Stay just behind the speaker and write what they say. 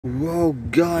Whoa,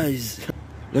 guys,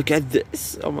 look at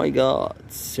this. Oh my god,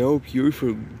 so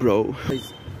beautiful, bro.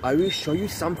 Guys, I will show you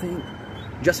something.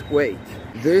 Just wait.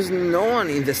 There's no one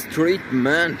in the street,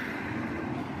 man.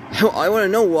 I wanna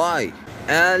know why.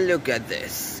 And look at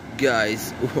this, guys.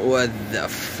 What the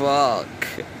fuck?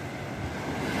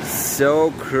 So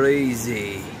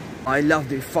crazy. I love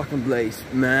this fucking place,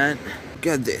 man. Look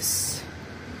at this.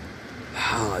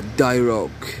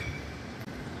 Dairock.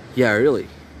 Yeah, really.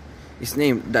 It's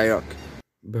named Dairock.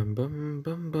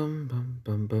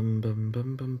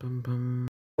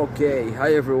 Okay,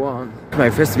 hi everyone. My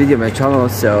first video on my channel,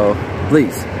 so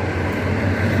please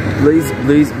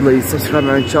subscribe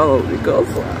my channel because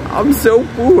I'm so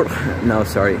poor. No,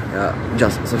 sorry,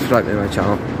 just subscribe to my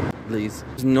channel, please.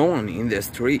 There's no one in the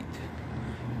street.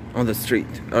 On the street,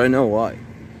 I don't know why,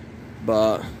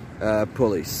 but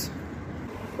police.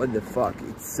 What the fuck?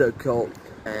 It's so cold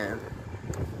and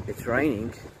it's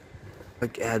raining.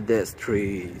 Look at these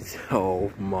trees.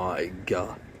 Oh my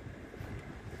god,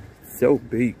 so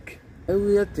big. I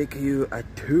will take you a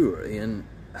tour in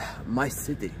my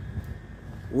city.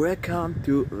 Welcome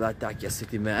to Latakia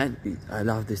city, man. I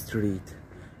love this street.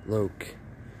 Look,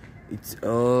 it's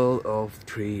all of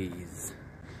trees,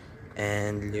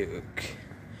 and look,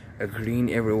 a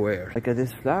green everywhere. Look at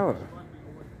this flower.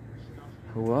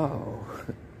 Wow,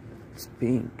 it's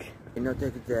pink. You know,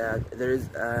 take that there is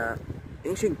a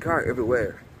ancient car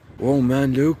everywhere. Whoa,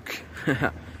 man, look.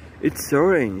 It's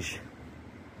orange.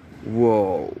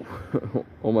 Whoa.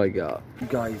 Oh my god,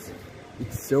 guys,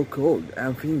 it's so cold.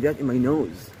 I'm feeling that in my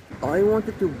nose. I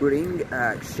wanted to bring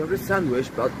a sugar sandwich,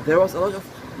 but there was a lot of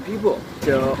people,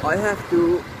 so I have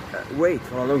to wait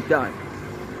for a long time,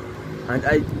 and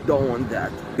I don't want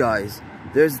that. Guys,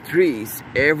 there's trees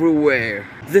everywhere.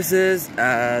 This is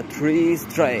a tree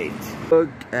street.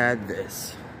 Look at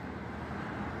this.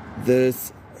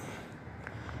 There's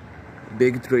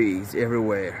big trees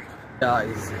everywhere.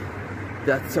 Guys,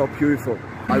 that's so beautiful.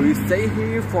 I will stay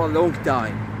here for a long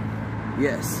time.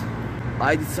 Yes,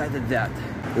 I decided that.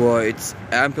 Whoa, it's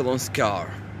ambulance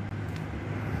car.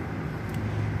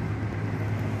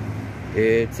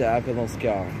 It's ambulance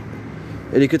car.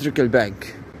 Electrical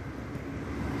bank.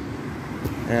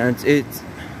 And it's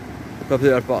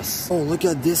popular bus. Oh, look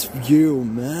at this view,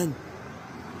 man.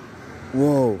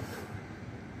 Whoa.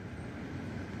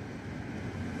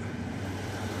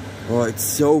 Oh, it's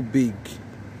so big.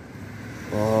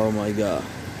 Oh my god.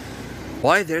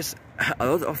 Why there's a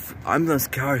lot of ambulance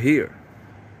car here?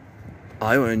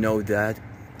 I want to know that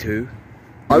too.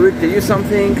 I will tell you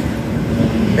something.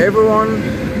 Everyone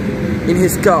in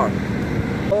his car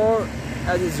or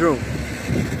at his room.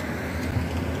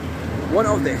 One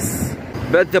of this.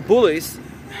 But the police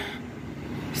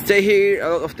stay here a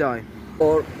lot of time,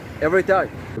 or every time.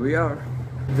 We are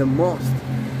the most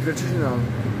traditional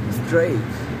street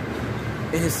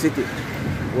in his city.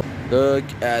 Look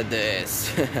at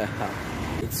this.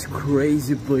 It's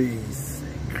crazy place.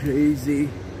 Crazy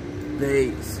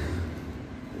place.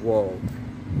 Whoa.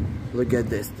 Look at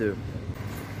this too.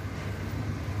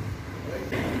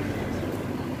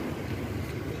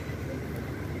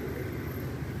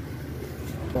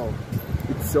 Wow.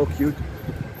 It's so cute.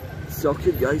 So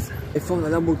cute, guys. I found a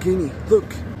Lamborghini.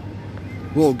 Look.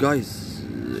 Whoa, guys.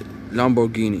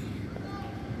 Lamborghini.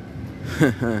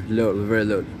 Low, very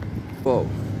low. Whoa.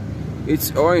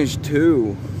 It's orange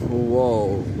too.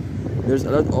 Whoa. There's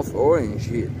a lot of orange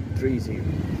here, trees here.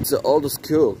 It's the oldest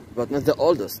school, but not the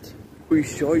oldest. We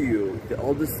show you the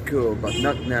oldest school, but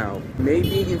not now.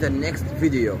 Maybe in the next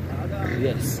video.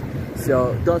 Yes.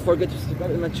 So don't forget to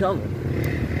subscribe to my channel.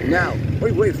 Now,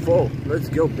 wait for. Let's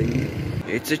go, baby.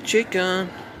 It's a chicken.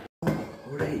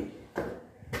 Hooray.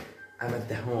 I'm at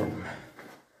the home.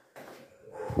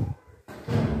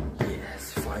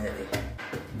 Yes, finally.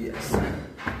 Yes.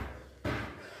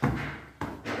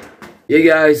 Hey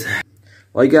guys,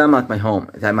 like I'm at my home.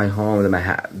 It's at my home, at my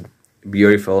house.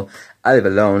 Beautiful. I live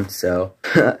alone, so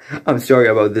I'm sorry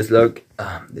about this look.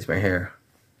 This is my hair.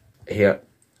 Here,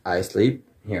 I sleep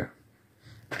here.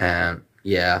 And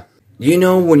yeah, you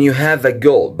know when you have a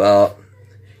goal, but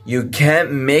you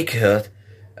can't make it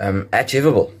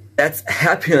achievable. That's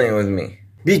happening with me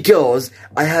because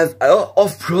I have a lot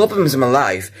of problems in my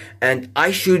life, and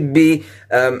I should be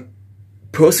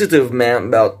positive, man,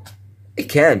 but I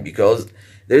can't because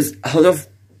there's a lot of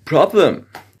problem.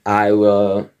 I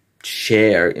will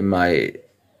share in my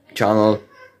channel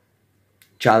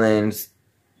challenge,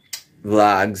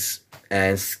 vlogs,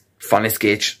 and funny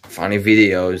sketch, funny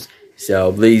videos.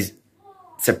 So please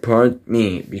support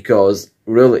me because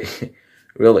really,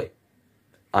 really,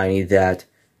 I need that.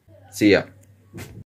 See ya.